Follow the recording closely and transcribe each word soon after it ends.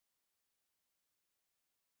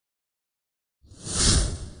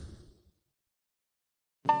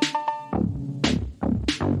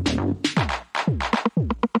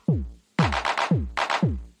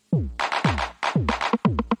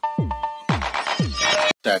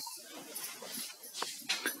Start.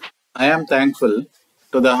 I am thankful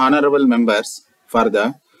to the honorable members for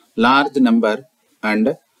the large number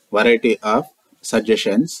and variety of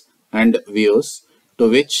suggestions and views to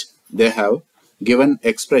which they have given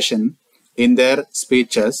expression in their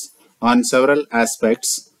speeches on several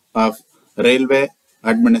aspects of railway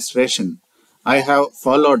administration. I have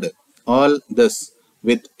followed all this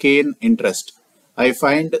with keen interest. I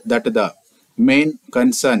find that the main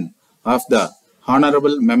concern of the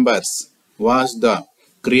honorable members was the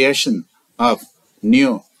creation of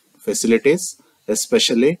new facilities,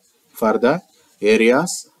 especially for the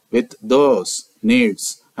areas with those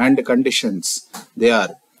needs and conditions. They are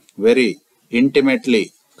very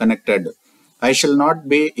intimately connected. I shall not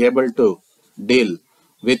be able to deal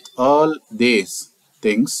with all these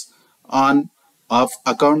things on of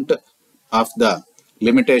account of the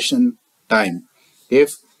limitation time.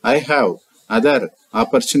 If I have other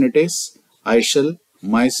opportunities, I shall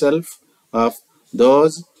myself of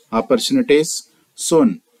those opportunities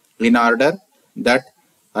soon in order that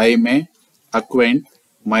I may acquaint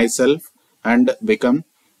myself and become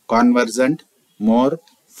conversant more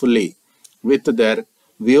fully with their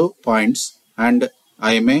viewpoints, and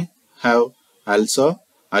I may have also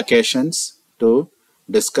occasions to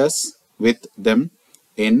discuss with them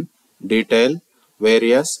in detail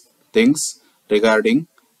various things regarding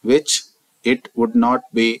which it would not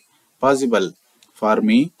be possible for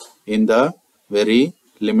me in the very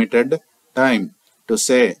limited time to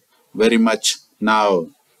say very much now.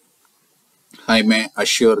 I may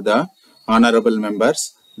assure the honorable members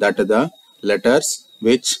that the letters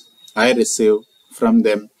which I receive from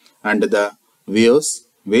them and the views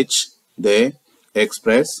which they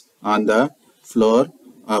express on the floor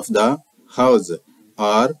of the house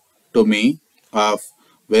are to me of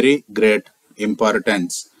very great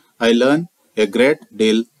importance. I learn a great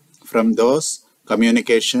deal from those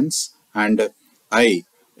communications, and I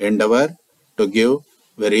endeavor to give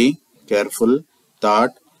very careful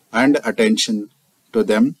thought and attention to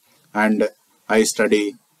them, and I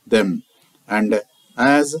study them. And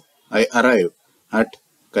as I arrive at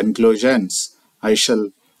conclusions, I shall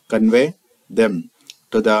convey them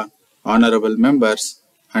to the honorable members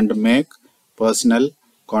and make personal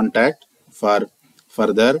contact for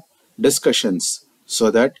further discussions so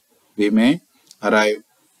that we may arrive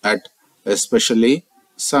at especially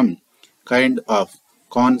some kind of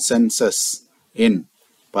consensus in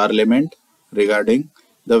Parliament regarding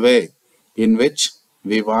the way in which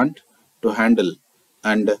we want to handle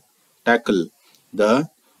and tackle the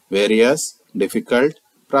various difficult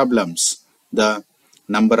problems. The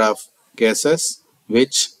number of cases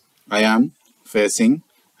which I am facing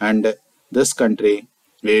and this country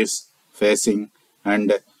is facing,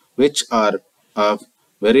 and which are of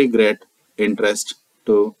very great interest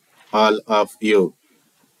to all of you.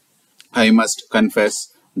 I must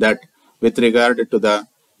confess that with regard to the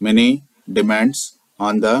many demands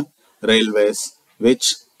on the railways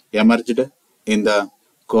which emerged in the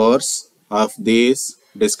course of these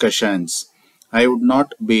discussions, I would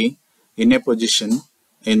not be in a position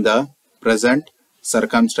in the present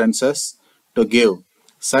circumstances to give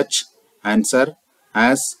such answer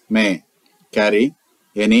as may carry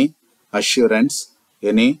any assurance,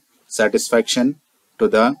 any satisfaction to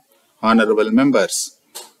the honorable members.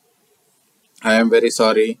 I am very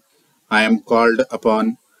sorry I am called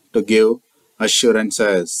upon to give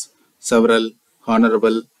assurances. Several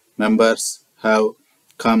honorable members have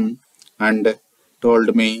come and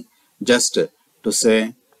told me just to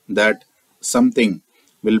say that something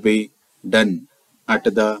will be done at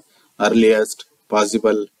the earliest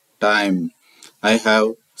possible time. I have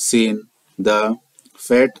seen the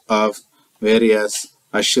fate of various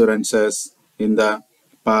assurances in the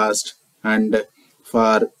past, and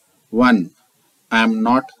for one, I am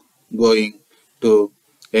not going to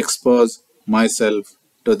expose myself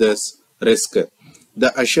to this risk.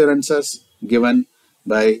 The assurances given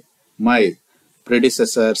by my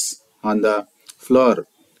predecessors on the floor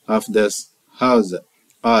of this house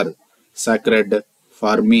are sacred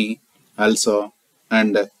for me also,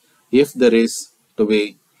 and if there is to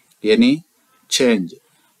be any change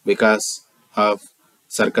because of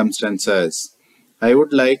circumstances, I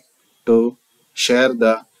would like to share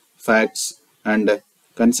the facts and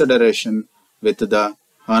consideration with the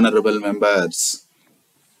honorable members.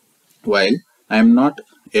 While I am not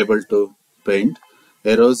able to paint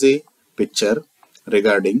a rosy picture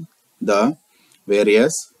regarding the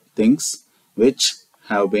various things which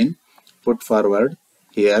have been put forward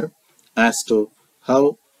here as to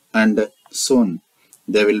how and soon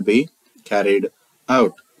they will be carried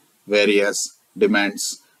out, various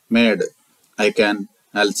demands made, I can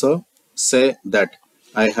also say that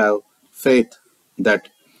I have faith that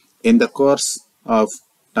in the course of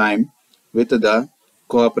time, with the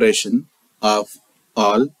cooperation of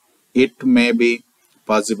all, it may be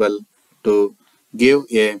possible to give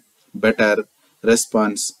a better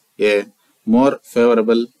response, a more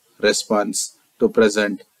favorable response to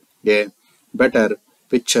present a better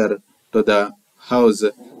picture to the house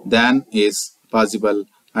than is possible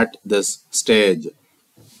at this stage.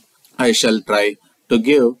 I shall try to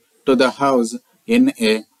give to the house in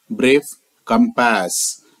a brief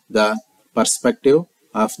compass the perspective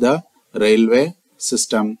of the railway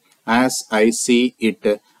system as I see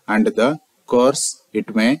it and the course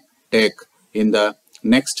it may take in the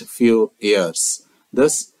next few years.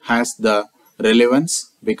 This has the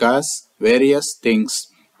relevance because various things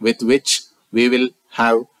with which we will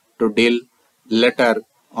have to deal later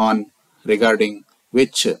on, regarding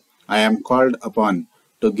which I am called upon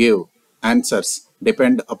to give answers,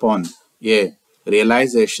 depend upon a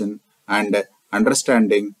realization and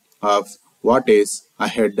understanding of what is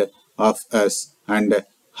ahead of us and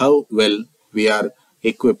how well we are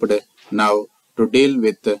equipped now to deal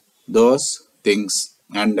with those things,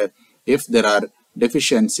 and if there are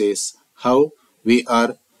deficiencies, how we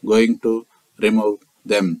are going to remove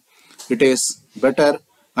them. It is better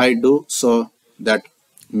I do so that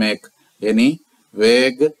make any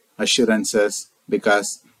vague assurances,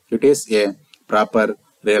 because it is a proper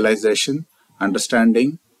realization,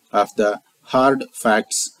 understanding of the hard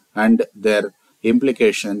facts and their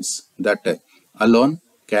implications that alone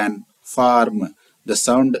can form the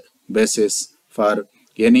sound basis for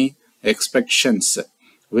any expectations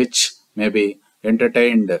which may be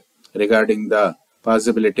entertained regarding the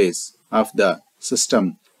possibilities of the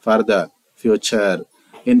system for the future.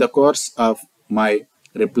 In the course of my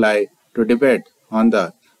reply to debate on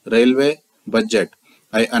the railway budget,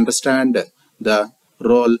 I understand the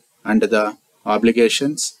role and the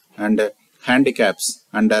obligations and handicaps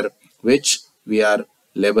under which we are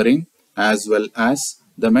laboring, as well as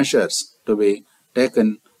the measures to be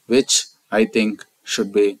taken which I think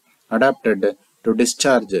should be adopted to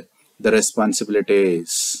discharge the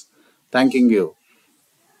responsibilities. Thanking you.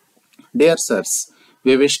 Dear sirs,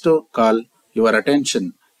 we wish to call your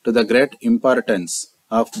attention to the great importance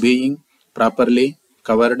of being properly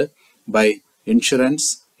covered by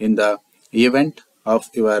insurance in the event of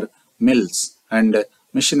your mills and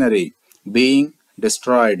machinery being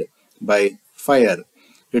destroyed by fire.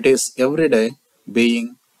 It is every day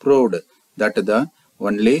being proved that the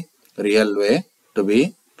only real way to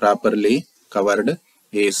be properly covered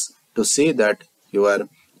is to see that your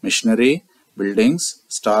machinery, buildings,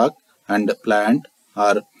 stock, and plant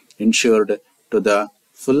are insured to the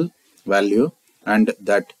full value, and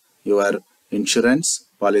that your insurance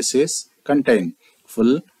policies contain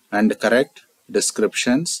full and correct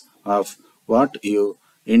descriptions of what you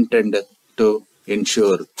intend to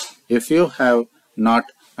insure. If you have not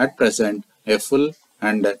at present a full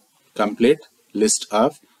and complete list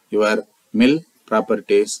of your mill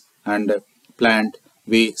properties and plant,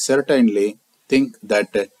 we certainly think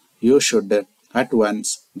that you should at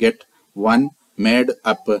once get one made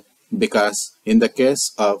up, because in the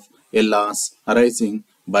case of a loss arising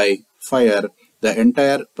by fire, the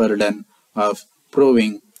entire burden of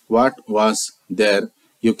proving what was there,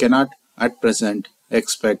 you cannot at present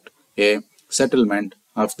expect a settlement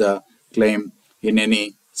of the claim in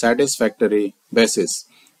any satisfactory basis.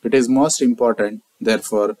 It is most important,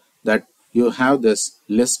 therefore, that you have this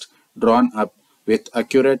list drawn up with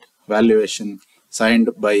accurate valuation signed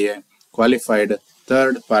by a qualified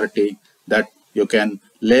third party that you can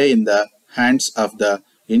lay in the hands of the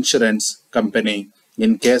insurance company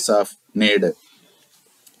in case of need.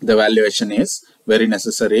 The valuation is very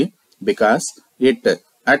necessary because it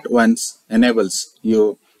at once enables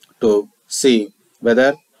you to see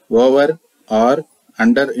whether over or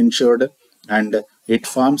underinsured, and it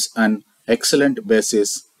forms an excellent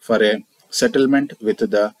basis for a settlement with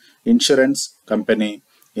the insurance company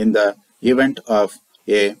in the event of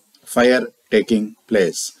a fire taking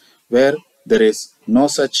place. Where there is no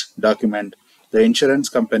such document, the insurance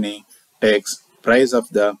company takes price of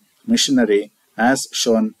the machinery as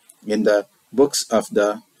shown in the books of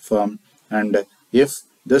the firm, and if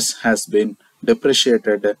this has been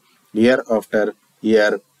depreciated year after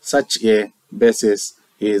year, such a basis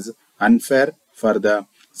is unfair for the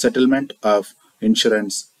settlement of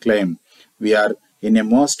insurance claim. We are in a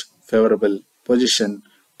most favorable position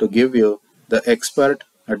to give you the expert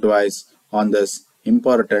advice on this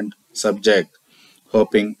important subject,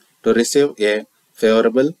 hoping to receive a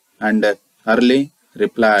favorable and early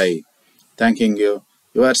reply. Thanking you,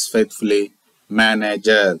 yours faithfully,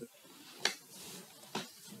 Manager.